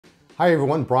Hi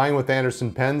everyone, Brian with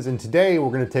Anderson Pens, and today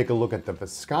we're going to take a look at the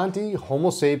Visconti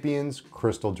Homo Sapiens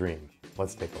Crystal Dream.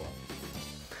 Let's take a look.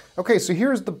 Okay, so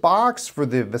here's the box for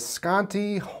the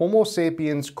Visconti Homo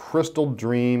Sapiens Crystal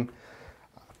Dream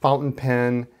fountain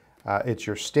pen. It's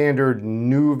your standard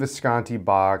new Visconti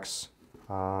box,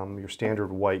 your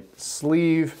standard white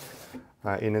sleeve,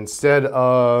 and instead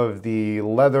of the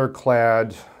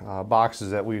leather-clad boxes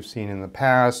that we've seen in the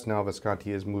past, now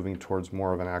Visconti is moving towards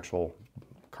more of an actual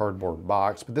cardboard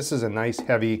box, but this is a nice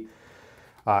heavy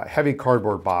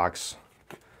cardboard box,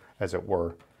 as it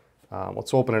were.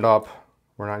 Let's open it up.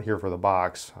 We're not here for the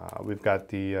box. We've got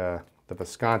the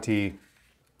Visconti,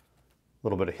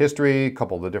 little bit of history, a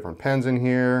couple of the different pens in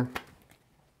here.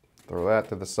 Throw that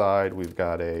to the side. We've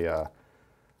got a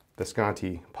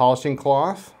Visconti polishing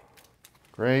cloth.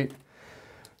 Great.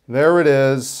 There it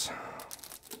is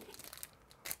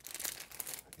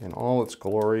in all its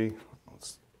glory.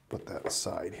 Put that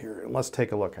aside here and let's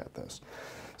take a look at this.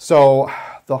 So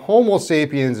the Homo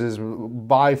Sapiens is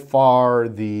by far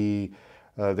the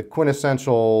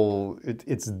quintessential,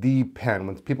 it's the pen.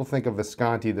 When people think of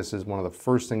Visconti, this is one of the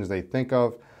first things they think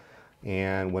of.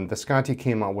 And when Visconti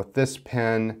came out with this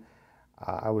pen,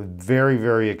 I was very,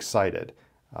 very excited.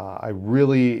 I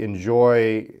really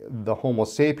enjoy the Homo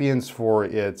Sapiens for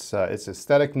its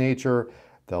aesthetic nature,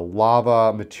 the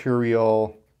lava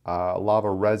material, lava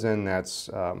resin that's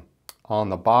on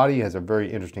the body has a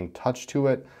very interesting touch to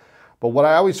it. But what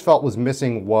I always felt was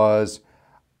missing was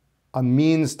a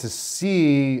means to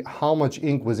see how much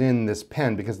ink was in this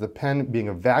pen, because the pen, being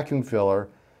a vacuum filler,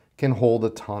 can hold a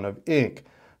ton of ink.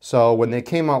 So when they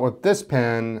came out with this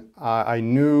pen, I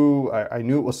knew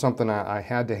it was something I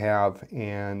had to have,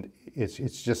 and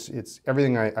it's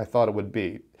everything I thought it would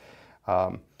be.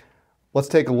 Let's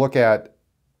take a look at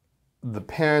the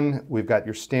pen. We've got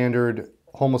your standard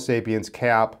Homo Sapiens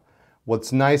cap.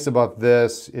 What's nice about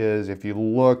this is if you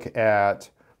look at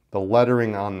the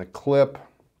lettering on the clip,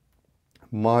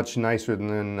 much nicer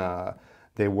than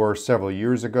they were several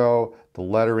years ago. The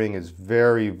lettering is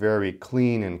very, very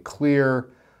clean and clear.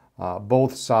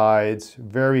 Both sides,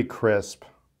 very crisp.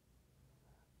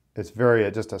 It's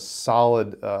just a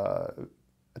solid,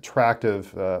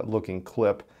 attractive looking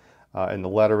clip in the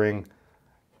lettering.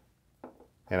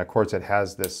 And of course it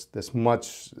has this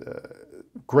much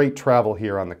great travel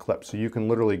here on the clip. So you can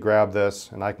literally grab this,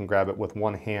 and I can grab it with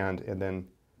one hand, and then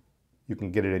you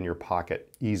can get it in your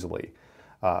pocket easily.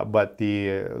 But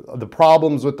the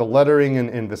problems with the lettering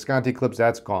in Visconti clips,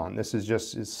 that's gone. This is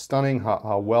just stunning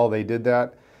how well they did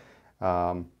that.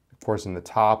 Of course, in the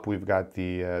top, we've got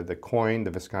the coin,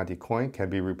 the Visconti coin, can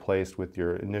be replaced with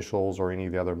your initials or any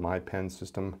of the other My Pen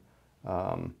system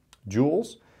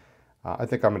jewels. I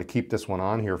think I'm going to keep this one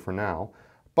on here for now.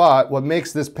 But what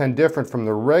makes this pen different from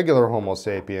the regular Homo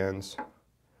Sapiens,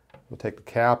 we'll take the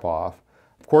cap off.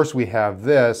 Of course, we have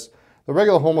this. The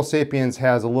regular Homo Sapiens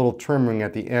has a little trimming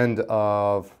at the end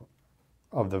of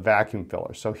the vacuum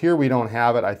filler. So here we don't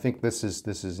have it. I think this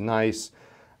is nice.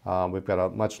 We've got a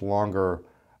much longer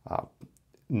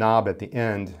knob at the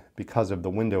end because of the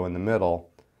window in the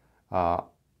middle.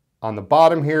 On the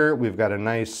bottom here, we've got a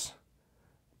nice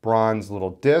bronze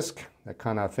little disc that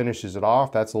kind of finishes it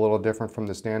off. That's a little different from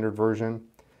the standard version.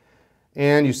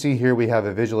 And you see here we have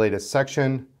a visualated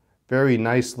section, very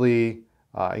nicely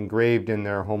engraved in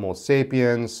there, Homo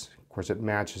Sapiens. Of course, it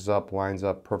matches up, lines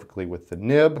up perfectly with the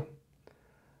nib.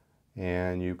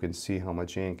 And you can see how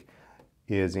much ink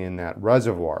is in that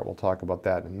reservoir. We'll talk about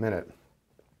that in a minute.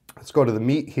 Let's go to the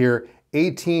meat here.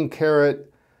 18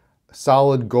 karat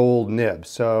solid gold nib.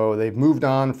 So they've moved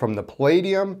on from the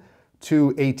palladium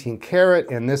to 18 karat,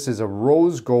 and this is a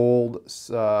rose gold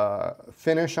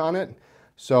finish on it.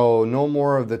 So no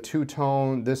more of the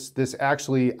two-tone. This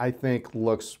actually, I think,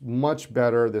 looks much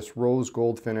better. This rose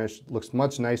gold finish looks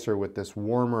much nicer with this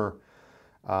warmer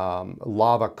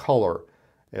lava color.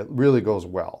 It really goes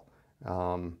well.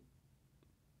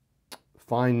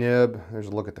 Fine nib. There's a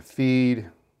look at the feed.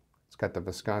 It's got the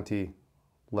Visconti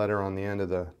letter on the end of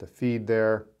the feed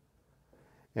there.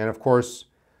 And of course,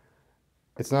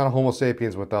 it's not a Homo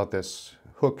Sapiens without this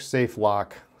hook safe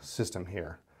lock system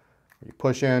here. You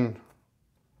push in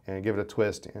and give it a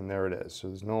twist, and there it is. So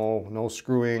there's no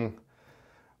screwing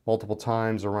multiple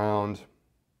times around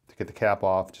to get the cap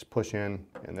off. Just push in,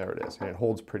 and there it is. And it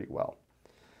holds pretty well.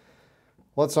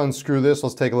 Let's unscrew this.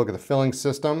 Let's take a look at the filling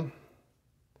system.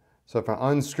 So if I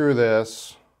unscrew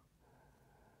this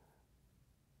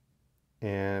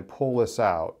and pull this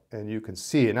out, and you can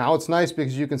see it. Now it's nice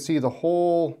because you can see the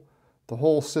whole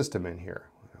system in here.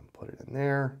 Put it in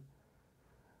there.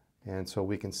 And so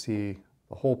we can see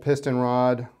the whole piston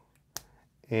rod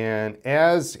And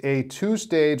as a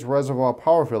two-stage reservoir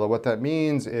power filler, what that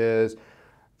means is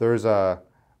there's a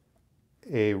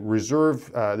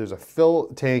reserve, there's a fill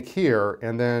tank here,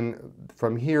 and then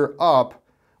from here up,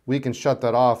 we can shut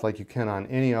that off like you can on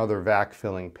any other vac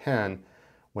filling pen.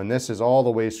 When this is all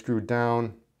the way screwed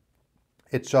down,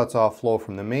 it shuts off flow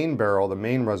from the main barrel, the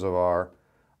main reservoir,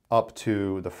 up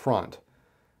to the front.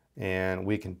 And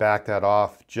we can back that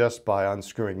off just by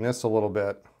unscrewing this a little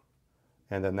bit,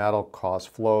 and then that'll cause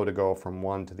flow to go from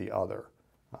one to the other.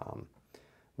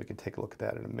 We can take a look at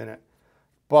that in a minute.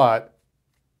 But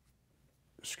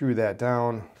screw that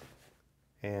down,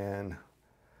 and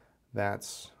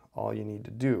that's all you need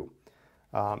to do.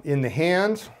 In the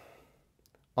hand,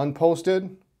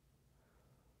 unposted,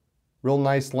 real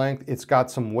nice length. It's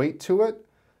got some weight to it.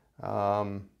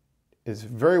 It's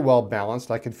very well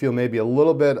balanced. I can feel maybe a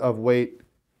little bit of weight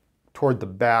toward the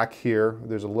back here.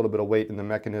 There's a little bit of weight in the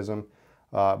mechanism,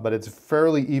 but it's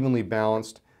fairly evenly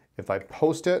balanced. If I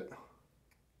post it,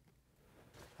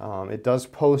 it does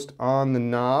post on the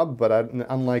knob, but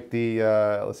unlike the,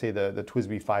 let's say the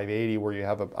TWSBI 580 where you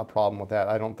have a problem with that,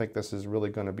 I don't think this is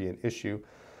really going to be an issue.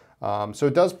 So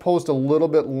it does post a little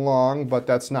bit long, but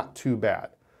that's not too bad.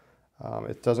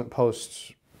 It doesn't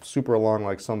post super long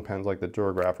like some pens like the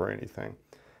Durograph or anything.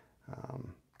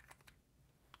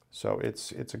 So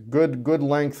it's a good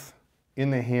length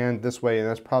in the hand this way, and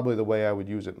that's probably the way I would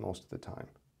use it most of the time.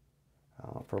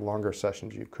 For longer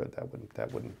sessions you could,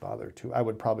 that wouldn't bother too. I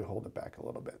would probably hold it back a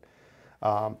little bit.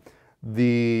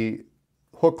 The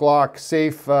hook lock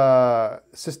safe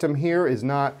system here is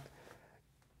not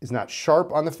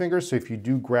sharp on the fingers, so if you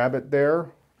do grab it there,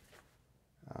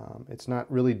 it's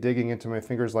not really digging into my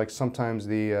fingers like sometimes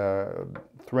the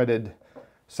threaded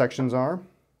sections are.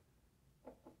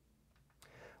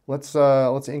 Let's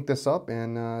ink this up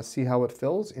and see how it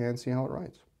fills and see how it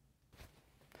writes.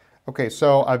 Okay,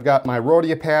 so I've got my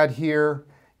Rhodia pad here,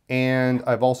 and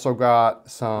I've also got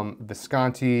some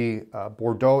Visconti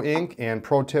Bordeaux ink. And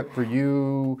pro tip for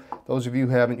you, those of you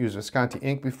who haven't used Visconti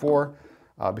ink before,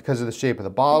 because of the shape of the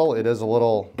bottle, it is a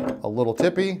little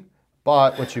tippy.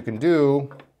 But what you can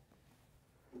do,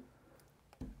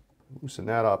 loosen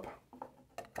that up.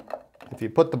 If you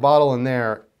put the bottle in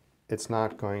there, it's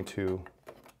not going to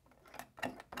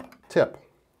tip.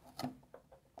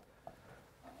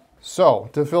 So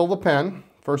to fill the pen,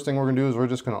 first thing we're going to do is we're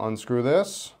just going to unscrew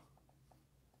this.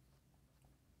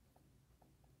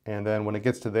 And then when it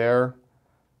gets to there,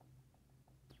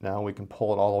 now we can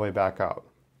pull it all the way back out.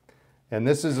 And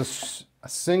this is a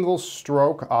single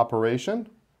stroke operation.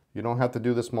 You don't have to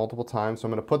do this multiple times. So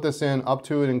I'm going to put this in up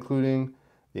to and including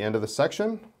the end of the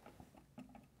section.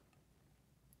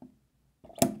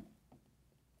 And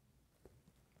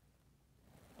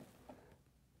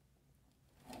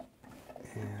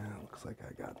it looks like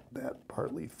I got that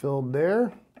partly filled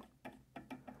there.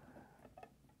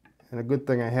 And a good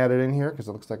thing I had it in here because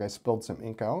it looks like I spilled some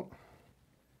ink out.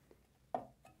 I'll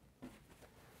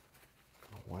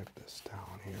wipe this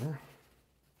down here.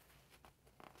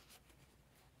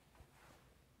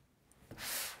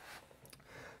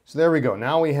 So there we go.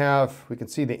 Now we can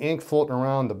see the ink floating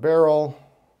around the barrel.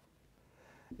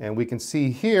 And we can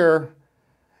see here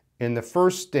in the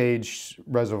first stage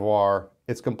reservoir,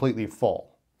 it's completely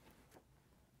full.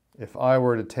 If I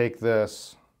were to take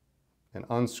this and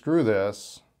unscrew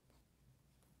this,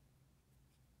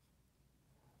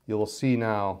 you will see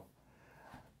now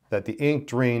that the ink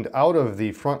drained out of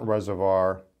the front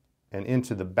reservoir and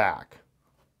into the back.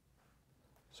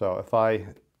 So if I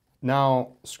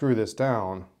now screw this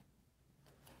down,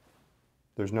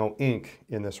 there's no ink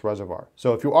in this reservoir.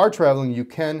 So if you are traveling, you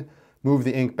can move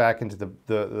the ink back into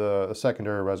the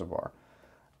secondary reservoir.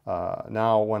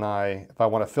 Now if I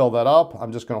want to fill that up,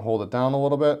 I'm just going to hold it down a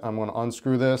little bit. I'm going to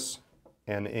unscrew this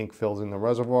and the ink fills in the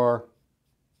reservoir.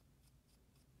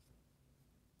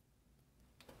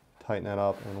 Tighten that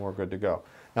up and we're good to go.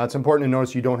 Now it's important to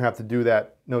notice you don't have to do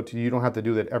that. You don't have to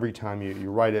do that every time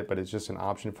you write it, but it's just an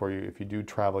option for you. If you do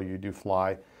travel, you do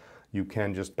fly, you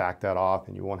can just back that off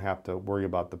and you won't have to worry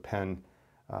about the pen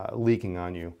leaking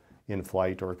on you in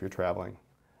flight or if you're traveling.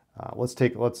 Let's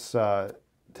take a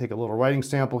little writing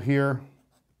sample here.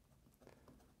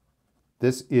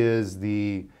 This is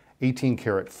the 18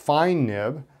 karat fine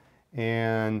nib,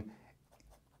 and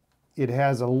it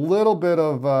has a little bit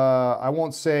of, I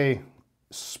won't say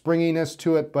springiness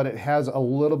to it, but it has a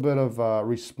little bit of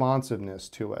responsiveness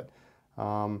to it.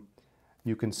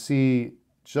 You can see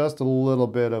just a little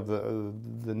bit of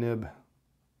the nib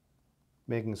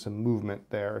making some movement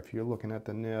there if you're looking at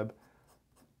the nib.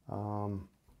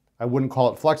 I wouldn't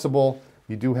call it flexible.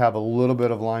 You do have a little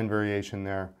bit of line variation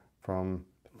there from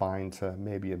fine to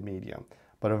maybe a medium.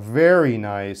 but a very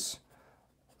nice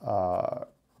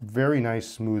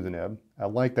smooth nib. I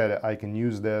like that I can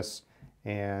use this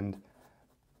and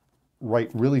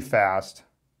write really fast,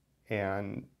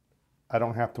 and I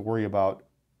don't have to worry about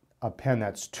a pen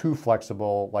that's too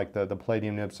flexible, like the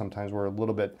Palladium nibs sometimes were a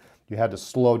little bit, you had to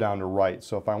slow down to write.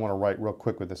 So if I want to write real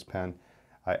quick with this pen,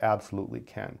 I absolutely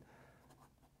can.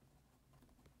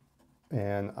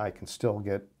 And I can still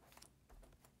get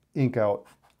ink out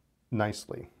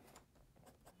nicely.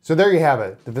 So there you have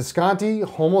it, the Visconti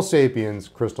Homo Sapiens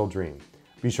Crystal Dream.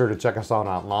 Be sure to check us out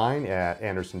online at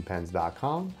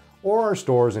andersonpens.com or our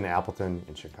stores in Appleton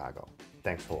and Chicago.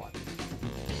 Thanks for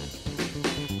watching.